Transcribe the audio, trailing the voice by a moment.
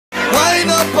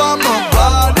up on my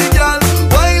body, girl.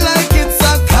 Why like it's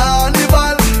a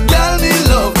carnival? Girl, me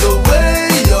love the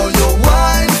way you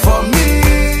wine for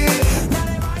me.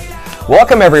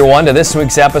 Welcome everyone to this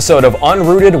week's episode of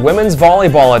Unrooted Women's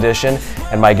Volleyball Edition.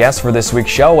 And my guest for this week's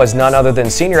show was none other than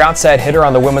senior outside hitter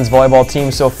on the women's volleyball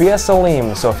team, Sofia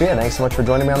Salim. Sofia, thanks so much for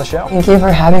joining me on the show. Thank you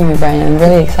for having me, Brian. I'm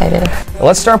really excited.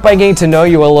 Let's start by getting to know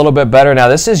you a little bit better. Now,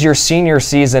 this is your senior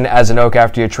season as an Oak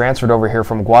after you transferred over here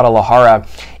from Guadalajara.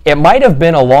 It might have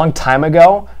been a long time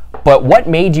ago, but what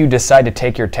made you decide to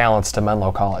take your talents to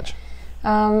Menlo College?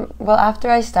 Well,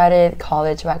 after I started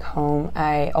college back home,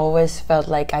 I always felt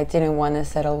like I didn't want to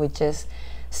settle with just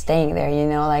staying there, you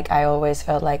know, like I always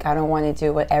felt like I don't want to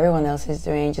do what everyone else is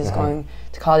doing, just going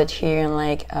to college here and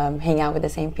like hang out with the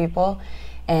same people.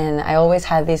 And I always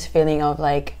had this feeling of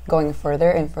like going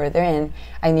further and further, and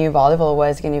I knew volleyball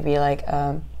was going to be like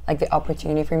the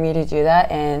opportunity for me to do that.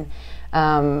 And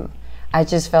I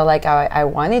just felt like I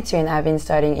wanted to, and I've been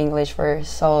studying English for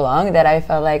so long that I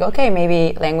felt like, okay,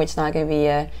 maybe language is not going to be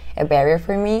a barrier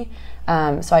for me.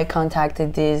 So I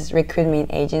contacted this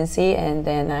recruitment agency, and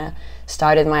then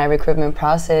started my recruitment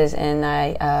process, and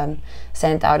I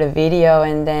sent out a video,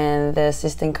 and then the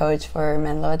assistant coach for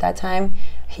Menlo at that time,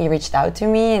 he reached out to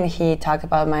me and he talked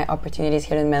about my opportunities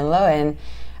here in Menlo, and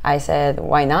I said,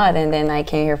 why not? And then I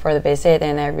came here for the visit,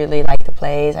 and I really liked the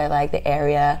place. I like the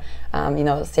area, you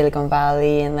know, Silicon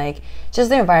Valley, and like just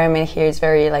the environment here is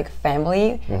very like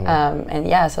family. And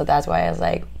yeah, so that's why I was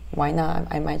like, why not?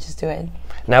 I might just do it.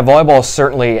 Now, volleyball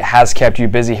certainly has kept you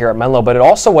busy here at Menlo, but it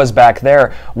also was back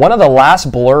there. One of the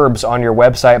last blurbs on your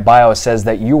website bio says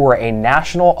that you were a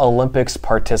National Olympics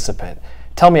participant.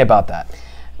 Tell me about that.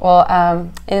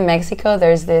 Well, in Mexico,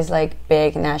 there's this like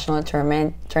big national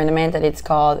tournament that it's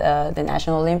called the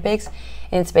National Olympics.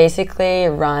 And it's basically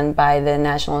run by the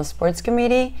National Sports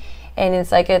Committee. And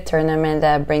it's like a tournament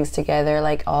that brings together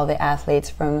like all the athletes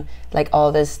from like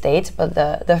all the states. But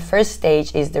the first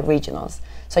stage is the regionals.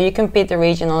 So you compete the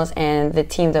regionals, and the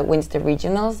team that wins the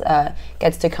regionals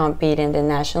gets to compete in the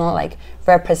national, like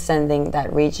representing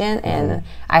that region. And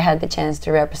I had the chance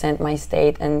to represent my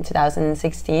state in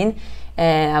 2016.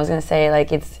 And I was gonna say,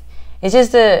 like, it's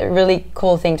just a really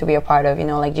cool thing to be a part of, you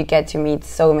know, like you get to meet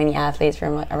so many athletes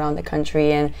from around the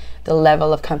country, and the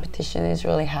level of competition is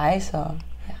really high, so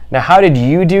yeah. Now, how did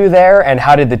you do there, and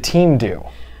how did the team do?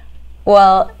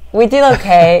 Well, we did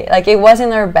okay. Like, it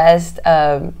wasn't our best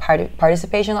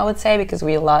participation, I would say, because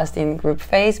we lost in group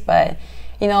phase, but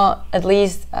you know, at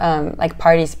least like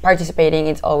participating,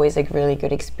 it's always like really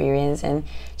good experience, and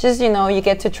just, you know, you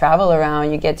get to travel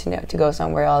around, you get to know, to go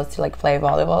somewhere else to like play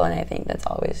volleyball, and I think that's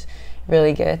always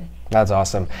really good. That's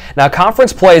awesome. Now,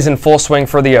 conference play is in full swing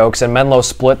for the Oaks, and Menlo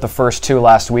split the first two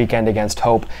last weekend against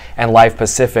Hope and Life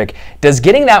Pacific. Does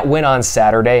getting that win on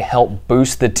Saturday help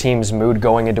boost the team's mood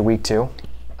going into week 2?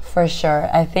 For sure.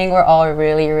 I think we're all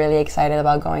really, really excited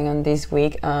about going on this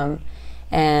week.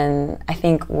 And I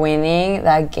think winning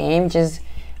that game just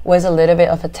was a little bit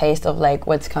of a taste of like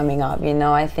what's coming up, you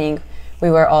know. I think we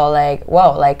were all like,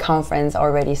 whoa, like conference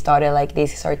already started, like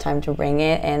this is our time to bring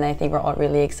it, and I think we're all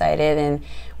really excited, and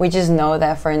we just know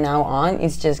that from now on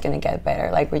it's just gonna get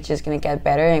better. Like, we're just gonna get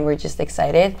better, and we're just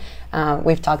excited.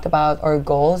 We've talked about our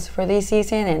goals for this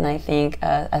season, and I think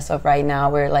as of right now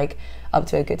we're like up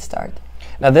to a good start.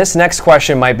 Now, this next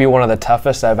question might be one of the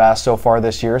toughest I've asked so far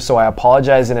this year, so I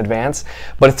apologize in advance.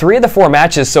 But 3 of the 4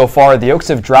 matches so far, the Oaks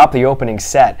have dropped the opening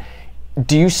set.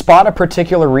 Do you spot a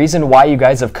particular reason why you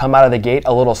guys have come out of the gate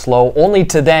a little slow, only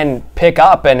to then pick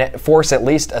up and force at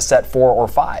least a set 4 or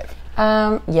 5?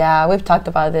 Yeah, we've talked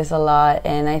about this a lot,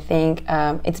 and I think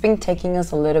it's been taking us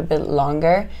a little bit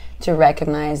longer to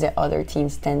recognize the other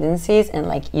team's tendencies and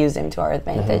like use them to our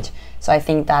advantage. So I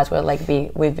think that's what like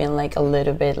we've been like a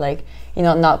little bit like, you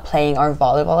know, not playing our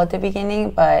volleyball at the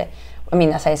beginning, but I mean,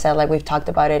 as I said, like we've talked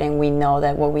about it, and we know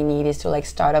that what we need is to like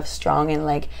start off strong, and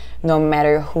like no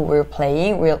matter who we're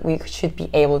playing, we should be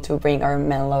able to bring our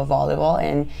Menlo volleyball,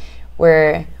 and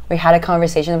we had a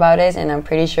conversation about it, and I'm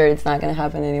pretty sure it's not going to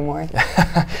happen anymore.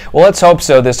 Well, let's hope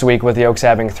so this week, with the Oaks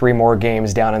having 3 more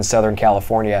games down in Southern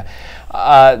California.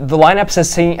 The lineup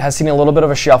has seen a little bit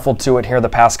of a shuffle to it here the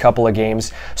past couple of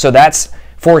games, so that's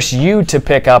forced you to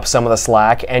pick up some of the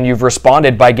slack, and you've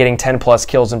responded by getting 10+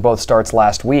 kills in both starts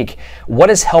last week. What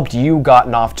has helped you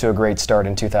gotten off to a great start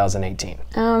in 2018?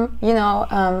 You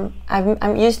know,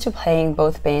 I'm used to playing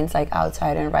both banes, like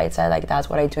outside and right side. Like that's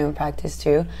what I do in practice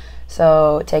too.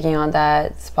 So taking on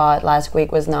that spot last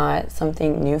week was not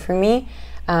something new for me.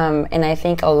 And I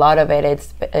think a lot of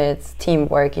it's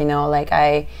teamwork, you know, like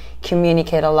I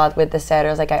communicate a lot with the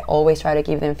setters. Like I always try to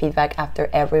give them feedback after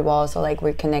every ball, so like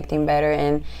we're connecting better.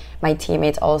 And my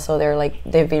teammates also,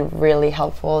 they've been really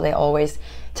helpful. They always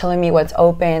telling me what's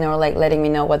open or like letting me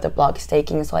know what the block is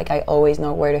taking, so like I always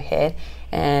know where to hit.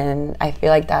 And I feel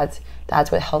like that's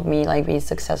what helped me like be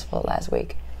successful last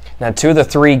week. Now, 2 of the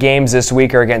 3 games this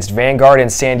week are against Vanguard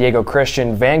and San Diego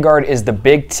Christian. Vanguard is the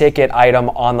big ticket item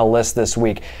on the list this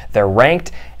week. They're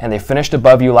ranked and they finished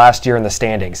above you last year in the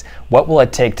standings. What will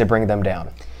it take to bring them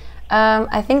down?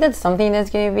 I think that's something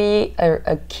that's going to be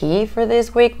a key for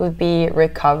this week would be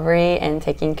recovery and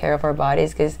taking care of our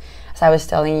bodies, because as I was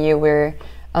telling you, we're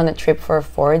on a trip for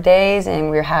 4 days and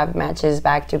we have matches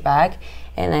back to back.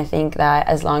 And I think that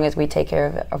as long as we take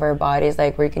care of our bodies,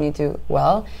 like we're going to do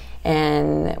well.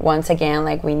 And once again,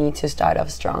 like we need to start off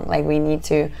strong. Like we need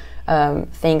to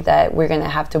think that we're going to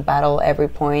have to battle every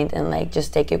point and like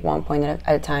just take it 1 point at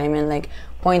a time. And like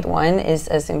point 1 is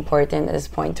as important as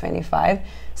point 25.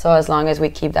 So as long as we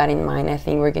keep that in mind, I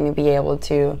think we're going to be able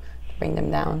to bring them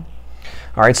down.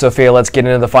 All right, Sofia, let's get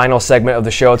into the final segment of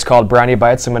the show. It's called Brownie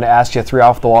Bites. I'm going to ask you 3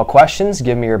 off-the-wall questions.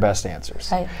 Give me your best answers.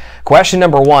 Right. Question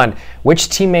number 1, which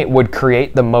teammate would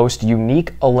create the most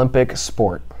unique Olympic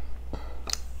sport?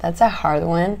 That's a hard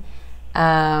one.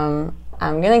 I'm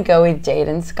going to go with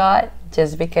Jaden Scott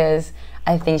just because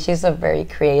I think she's a very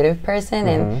creative person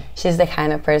and she's the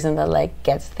kind of person that like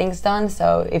gets things done.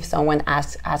 So if someone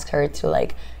asks her to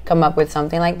like come up with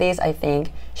something like this, I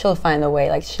think she'll find a way.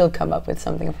 Like she'll come up with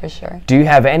something for sure. Do you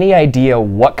have any idea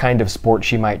what kind of sport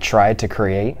she might try to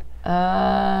create?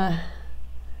 Not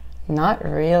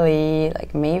really.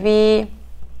 Like maybe.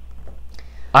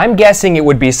 I'm guessing it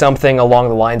would be something along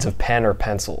the lines of pen or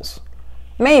pencils.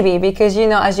 Maybe, because you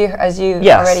know, as you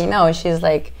Yes. already know, she's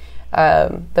like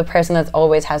the person that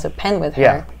always has a pen with her.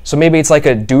 Yeah. So maybe it's like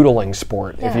a doodling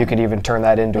sport, if Yeah. you could even turn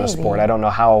that into a Maybe. sport. I don't know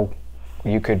how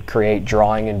you could create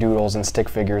drawing and doodles and stick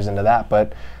figures into that,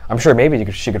 but I'm sure maybe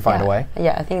she could find a way.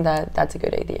 Yeah, I think that's a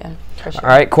good idea for sure. All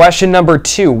right, question number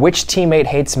 2. Which teammate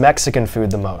hates Mexican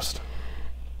food the most?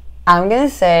 I'm gonna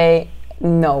say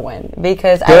no one,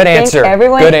 because Good I answer. think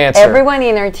everyone Good answer. everyone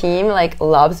in our team like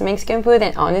loves Mexican food,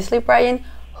 and honestly, Brian,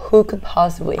 who could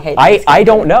possibly hate Mexican I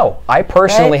don't food? know. I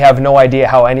personally Right? have no idea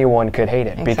how anyone could hate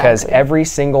it because Exactly. every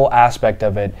single aspect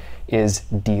of it is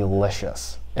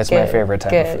delicious. It's my Good, favorite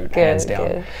type of food, good, hands down.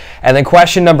 good. And then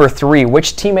question number 3,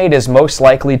 which teammate is most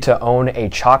likely to own a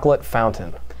chocolate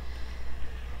fountain?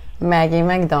 Maggie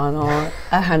McDonald,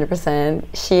 100%.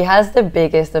 She has the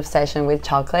biggest obsession with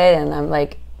chocolate, and I'm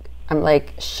like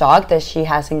shocked that she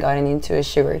hasn't gotten into a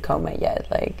sugar coma yet.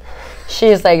 Like,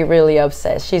 she's like really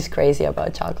obsessed. She's crazy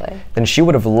about chocolate. Then she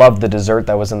would have loved the dessert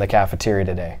that was in the cafeteria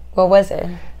today. What was it?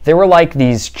 They were like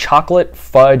these chocolate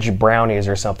fudge brownies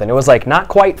or something. It was like not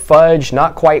quite fudge,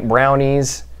 not quite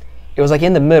brownies. It was like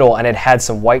in the middle, and it had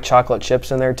some white chocolate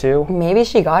chips in there too. Maybe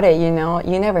she got it, you know.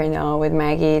 You never know with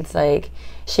Maggie. It's like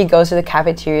she goes to the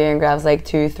cafeteria and grabs like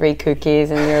 2-3 cookies,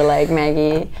 and you're like,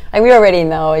 Maggie, like we already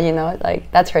know, you know, like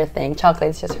that's her thing.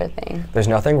 Chocolate's just her thing. There's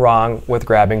nothing wrong with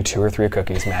grabbing 2 or 3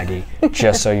 cookies, Maggie,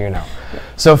 just so you know.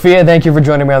 Sophia, thank you for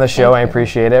joining me on the show. I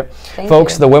appreciate it.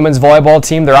 Folks, the women's volleyball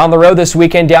team, they're on the road this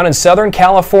weekend down in Southern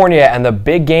California, and the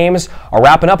big games are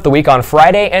wrapping up the week on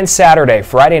Friday and Saturday.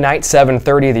 Friday night,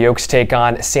 7:30, the Oaks take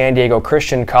on San Diego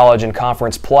Christian College in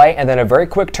conference play, and then a very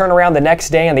quick turnaround the next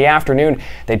day in the afternoon.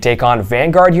 They take on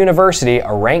Vanguard University,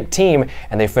 a ranked team,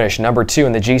 and they finished number 2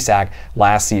 in the GSAC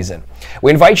last season.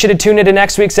 We invite you to tune into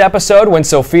next week's episode when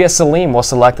Sofia Salim will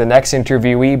select the next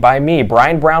interviewee by me,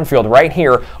 Brian Brownfield, right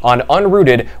here on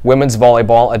Unrooted Women's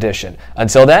Volleyball Edition.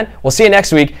 Until then, we'll see you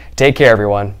next week. Take care,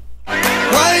 everyone.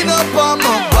 Wind up on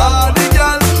my